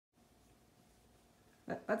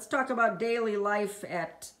Let's talk about daily life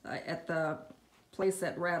at the place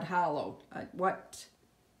at Red Hollow. What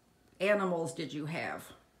animals did you have?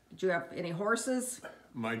 Did you have any horses?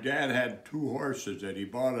 My dad had 2 horses that he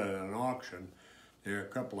bought at an auction. They're a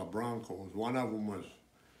couple of Broncos. One of them was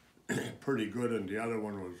pretty good and the other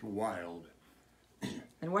one was wild.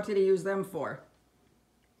 And what did he use them for?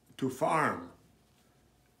 To farm,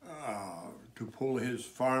 to pull his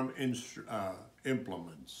farm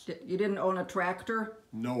implements. You didn't own a tractor?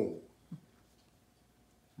 No.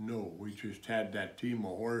 No, we just had that team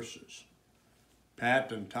of horses.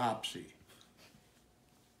 Pat and Topsy.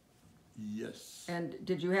 Yes. And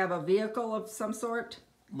did you have a vehicle of some sort?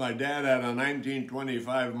 My dad had a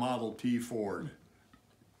 1925 Model T Ford.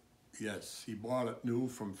 Yes, he bought it new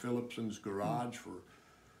from Phillipson's garage for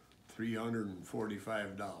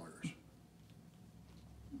 $345.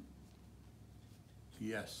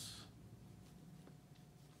 Yes.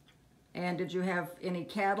 And did you have any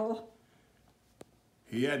cattle?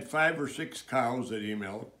 He had 5 or 6 cows that he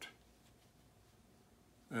milked,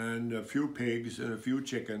 and a few pigs and a few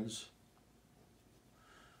chickens.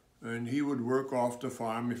 And he would work off the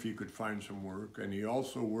farm if he could find some work. And he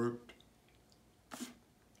also worked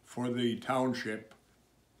for the township,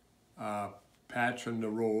 patching the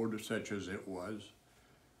road such as it was.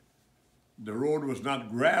 The road was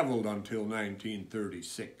not gravelled until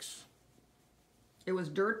 1936. It was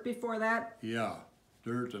dirt before that? Yeah,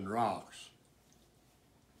 dirt and rocks.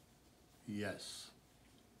 Yes.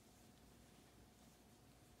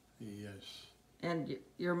 Yes. And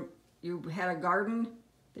you had a garden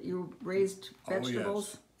that you raised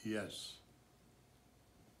vegetables? Oh, yes.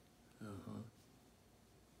 Yes.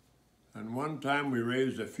 And one time we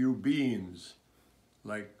raised a few beans,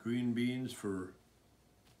 like green beans for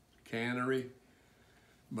cannery,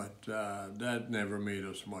 but that never made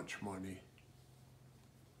us much money.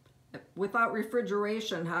 Without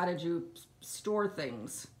refrigeration, how did you store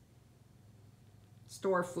things?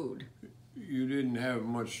 Store food? You didn't have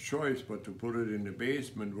much choice but to put it in the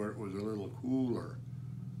basement where it was a little cooler.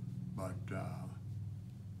 But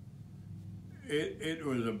it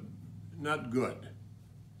was not good.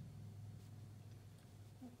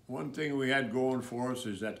 One thing we had going for us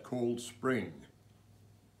is that cold spring.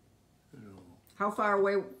 You know. How far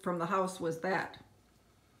away from the house was that?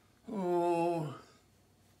 Oh,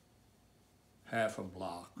 half a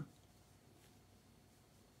block.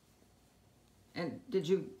 And did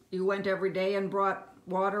you went every day and brought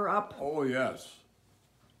water up? Oh, yes.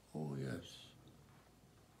 Oh, yes.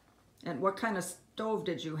 And what kind of stove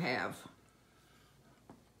did you have?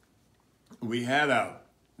 We had a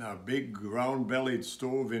big round-bellied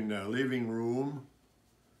stove in the living room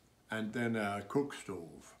and then a cook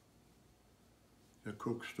stove. The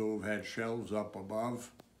cook stove had shelves up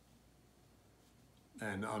above,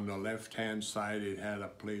 and on the left-hand side it had a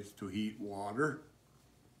place to heat water.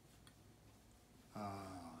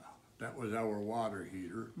 That was our water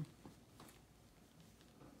heater.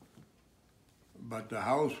 But the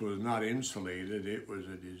house was not insulated. It was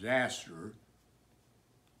a disaster.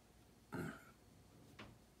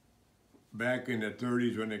 Back in the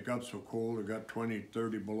 30s when it got so cold, it got 20,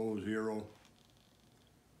 30 below zero.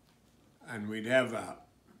 And we'd have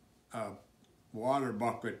a water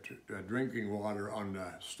bucket, drinking water on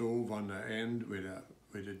the stove on the end with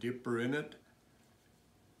a dipper in it.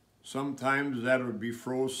 Sometimes that would be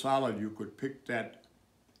froze solid. You could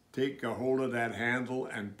take a hold of that handle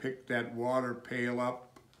and pick that water pail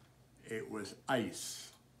up. It was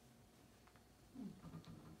ice.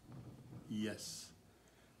 Yes.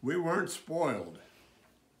 We weren't spoiled.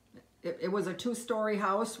 It was a 2-story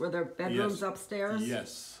house. Were there bedrooms upstairs?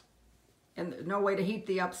 Yes. And no way to heat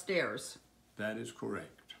the upstairs? That is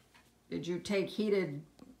correct. Did you take heated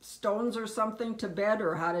stones or something to bed,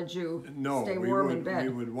 or how did you stay warm in bed? We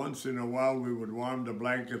would once in a while, we would warm the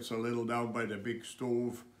blankets a little down by the big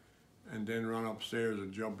stove and then run upstairs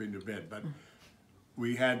and jump into bed. But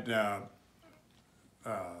we had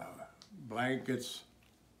blankets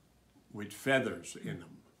with feathers in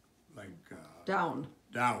them, like down.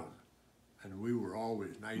 And we were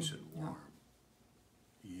always nice and warm.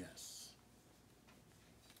 Yes.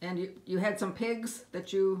 And you had some pigs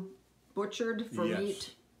that you butchered for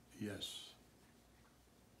meat? Yes.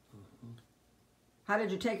 How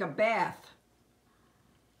did you take a bath?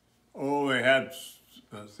 Oh, we had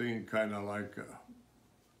a thing kind of like a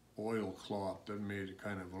oilcloth that made it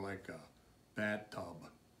kind of like a bathtub.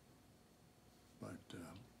 But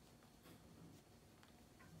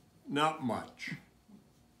not much.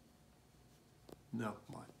 Not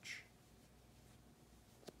much.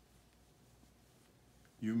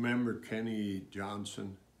 You remember Kenny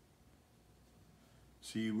Johnson?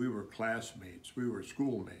 See, we were classmates. We were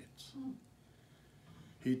schoolmates.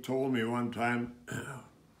 He told me one time,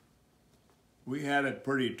 we had it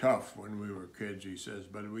pretty tough when we were kids, he says,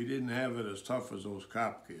 but we didn't have it as tough as those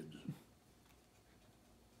Kopp kids.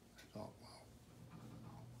 I thought, wow.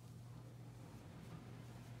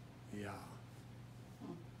 Yeah.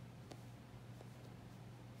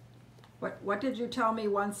 What did you tell me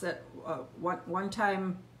once that one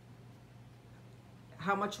time?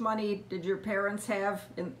 How much money did your parents have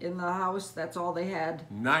in the house? That's all they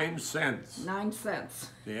had? 9 cents. 9 cents.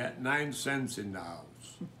 They had 9 cents in the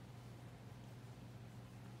house.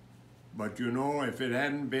 But you know, if it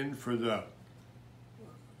hadn't been for the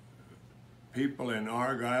people in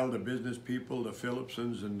Argyle, the business people, the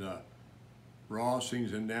Phillipsons and the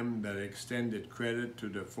Rossings and them that extended credit to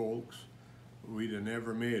the folks, we'd have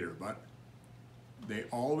never made her. But they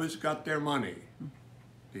always got their money.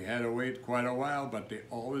 They had to wait quite a while, but they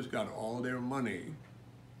always got all their money.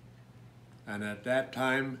 And at that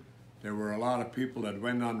time, there were a lot of people that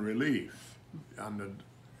went on relief on the,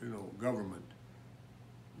 government.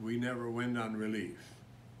 We never went on relief.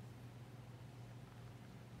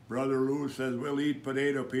 Brother Lou says we'll eat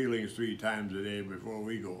potato peelings 3 times a day before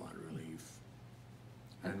we go on relief.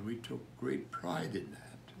 And we took great pride in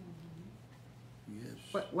that. Yes.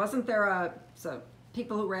 But wasn't there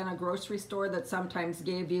people who ran a grocery store that sometimes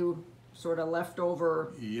gave you sort of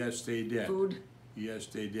leftover Yes, they did. food? Yes,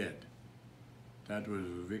 they did. That was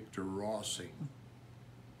Victor Rossing.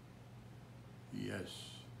 Yes.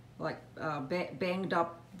 Like banged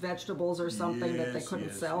up vegetables or something that they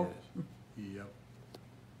couldn't sell? Yes. Yep.